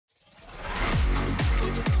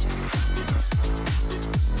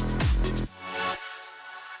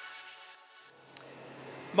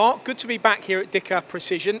Mark, good to be back here at Dicker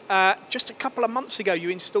Precision. Just a couple of months ago, you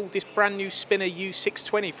installed this brand new spinner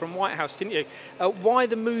U620 from Whitehouse, didn't you? Why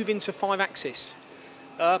the move into 5-axis?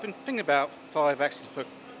 I've been thinking about 5-axis for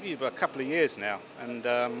a couple of years now,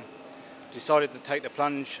 and decided to take the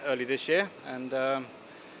plunge early this year. And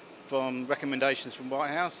from recommendations from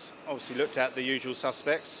Whitehouse, obviously looked at the usual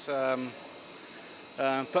suspects. Put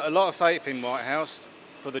a lot of faith in Whitehouse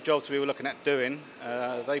for the jobs we were looking at doing.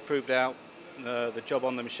 They proved out the job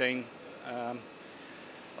on the machine.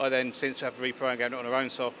 I then since have reprogrammed it on our own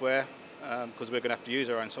software because we're going to have to use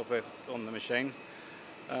our own software on the machine.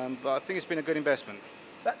 But I think it's been a good investment.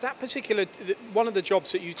 That particular, one of the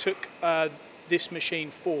jobs that you took this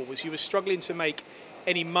machine for was you were struggling to make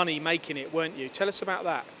any money making it, weren't you? Tell us about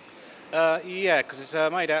that. Yeah, because it's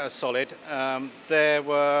made out of solid. There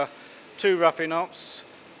were 2 roughing ops,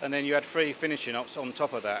 and then you had 3 finishing ops on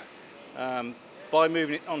top of that. By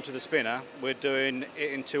moving it onto the spinner, we're doing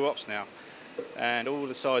it in 2 ops now, and all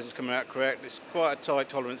the sizes coming out correct. It's quite a tight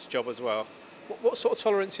tolerance job as well. What sort of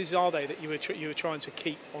tolerances are they that you were trying to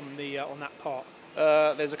keep on the on that part?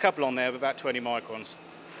 There's a couple on there of about 20 microns,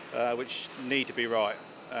 which need to be right.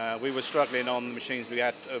 We were struggling on the machines we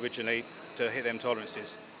had originally to hit them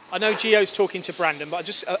tolerances. I know Gio's talking to Brandon, but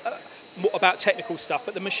just more about technical stuff.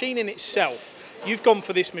 But the machine in itself, you've gone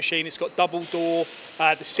for this machine. It's got double door,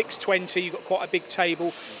 the 620. You've got quite a big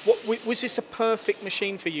table. Was this a perfect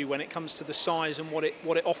machine for you when it comes to the size and what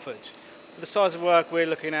it offered? For the size of work we're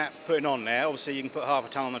looking at putting on there, obviously you can put half a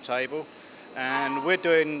tonne on the table, and we're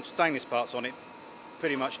doing stainless parts on it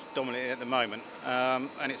pretty much dominantly at the moment, and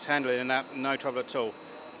it's handling that no trouble at all.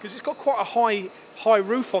 Because it's got quite a high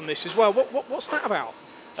roof on this as well. What's that about?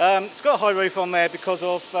 It's got a high roof on there because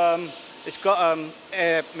of it's got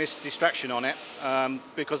air mist distraction on it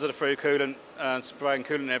because of the through coolant spraying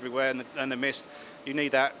coolant everywhere and the mist. You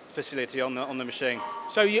need that facility on the machine.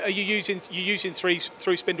 So are you using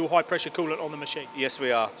through spindle high pressure coolant on the machine? Yes,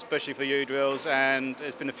 we are, especially for U drills, and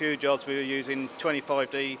there's been a few jobs we were using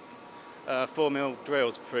 25D 4mm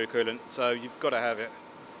drills through coolant, so you've got to have it.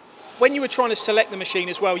 When you were trying to select the machine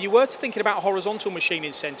as well, you were thinking about horizontal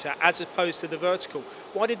machining centre as opposed to the vertical.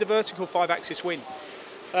 Why did the vertical 5-axis win?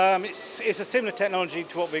 It's a similar technology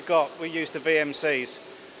to what we've got. We use the VMCs,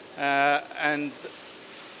 and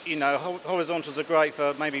you know, horizontals are great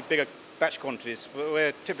for maybe bigger batch quantities, but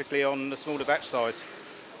we're typically on the smaller batch size.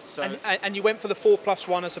 So and you went for the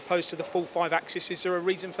 4+1 as opposed to the full 5-axis. Is there a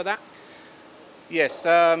reason for that? Yes,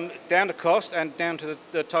 down to cost and down to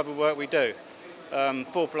the type of work we do.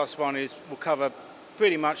 4+1 will cover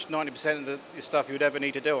pretty much 90% of the stuff you would ever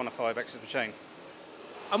need to do on a 5-axis machine.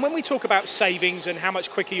 And when we talk about savings and how much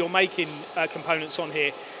quicker you're making components on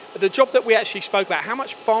here, the job that we actually spoke about, how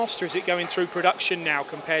much faster is it going through production now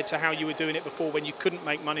compared to how you were doing it before when you couldn't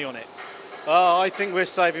make money on it? I think we're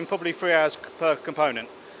saving probably 3 hours per component.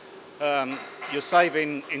 You're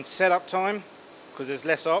saving in setup time because there's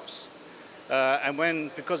less ops,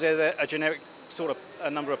 and because they're a generic sort of a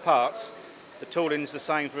number of parts, the tooling's the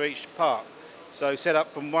same for each part. So set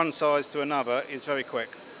up from one size to another is very quick.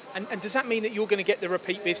 And does that mean that you're going to get the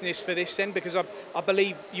repeat business for this then? Because I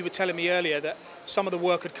believe you were telling me earlier that some of the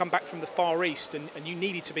work had come back from the Far East and you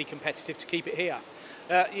needed to be competitive to keep it here.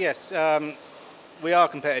 Yes, we are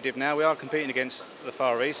competitive now. We are competing against the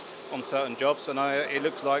Far East on certain jobs, and it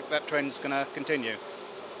looks like that trend's going to continue.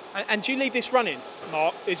 And do you leave this running,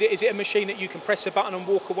 Mark? Is it a machine that you can press a button and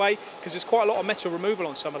walk away? Because there's quite a lot of metal removal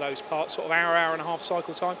on some of those parts, sort of hour and a half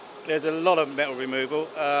cycle time. There's a lot of metal removal,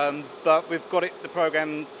 but we've got the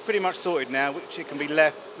program pretty much sorted now, which it can be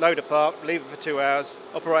left, load apart, leave it for 2 hours,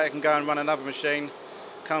 operator can go and run another machine,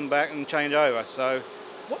 come back and change over. So,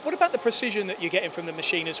 what about the precision that you're getting from the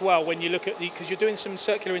machine as well when you look at because you're doing some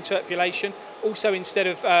circular interpolation, also instead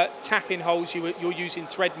of tap-in holes you're using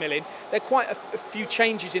thread milling. There are quite a few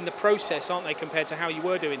changes in the process, aren't they, compared to how you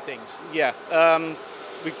were doing things? Yeah,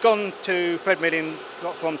 we've gone to thread milling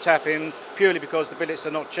from tap-in purely because the billets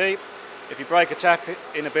are not cheap. If you break a tap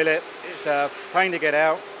in a billet, it's a pain to get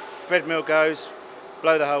out. Thread mill goes,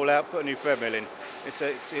 blow the hole out, put a new thread mill in.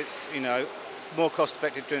 It's you know, more cost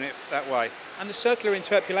effective doing it that way. And the circular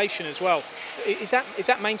interpolation as well. Is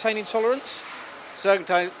that maintaining tolerance?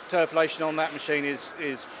 Circular interpolation on that machine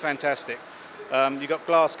is fantastic. You've got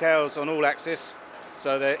glass cowls on all axes,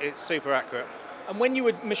 so it's super accurate. And when you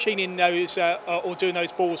were machining those or doing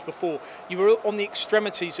those balls before, you were on the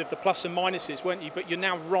extremities of the plus and minuses, weren't you? But you're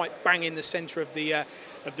now right bang in the centre of the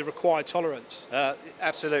required tolerance.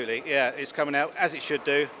 Absolutely, yeah. It's coming out as it should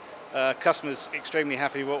do. Customers extremely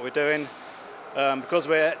happy with what we're doing. Because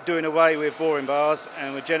we're doing away with boring bars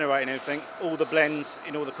and we're generating everything, all the blends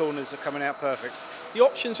in all the corners are coming out perfect. The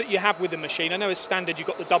options that you have with the machine, I know as standard you've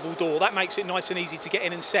got the double door, that makes it nice and easy to get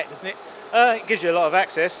in and set, doesn't it? It gives you a lot of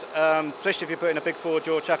access, especially if you're putting a big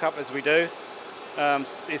 4-jaw chuck up as we do.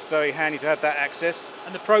 It's very handy to have that access.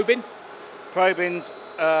 And the probing? Probing's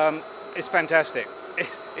it's fantastic.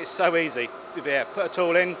 It's so easy. Yeah, put a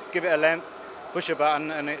tool in, give it a length, push a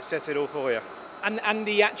button, and it sets it all for you. And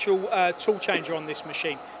the actual tool changer on this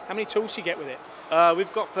machine, how many tools do you get with it?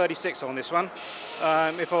 We've got 36 on this one.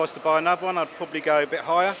 If I was to buy another one, I'd probably go a bit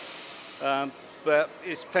higher, but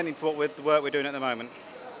it's plenty for the work we're doing at the moment.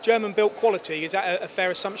 German built quality, is that a fair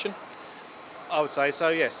assumption? I would say so,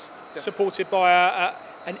 yes. Supported by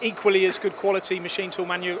an equally as good quality machine tool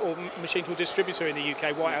machine tool distributor in the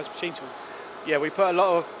UK, Whitehouse Machine Tools. Yeah, we put a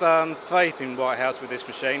lot of faith in Whitehouse with this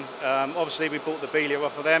machine. Obviously, we bought the Belia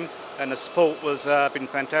off of them, and the support was been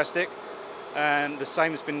fantastic. And the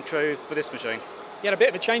same has been true for this machine. You had a bit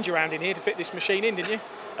of a change around in here to fit this machine in, didn't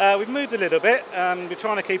you? We've moved a little bit. We're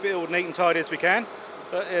trying to keep it all neat and tidy as we can,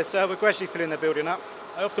 but we're gradually filling the building up.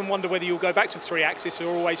 I often wonder whether you'll go back to 3-axis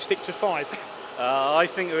or always stick to 5. I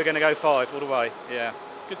think we're going to go 5 all the way. Yeah.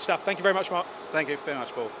 Good stuff. Thank you very much, Mark. Thank you very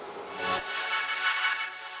much, Paul.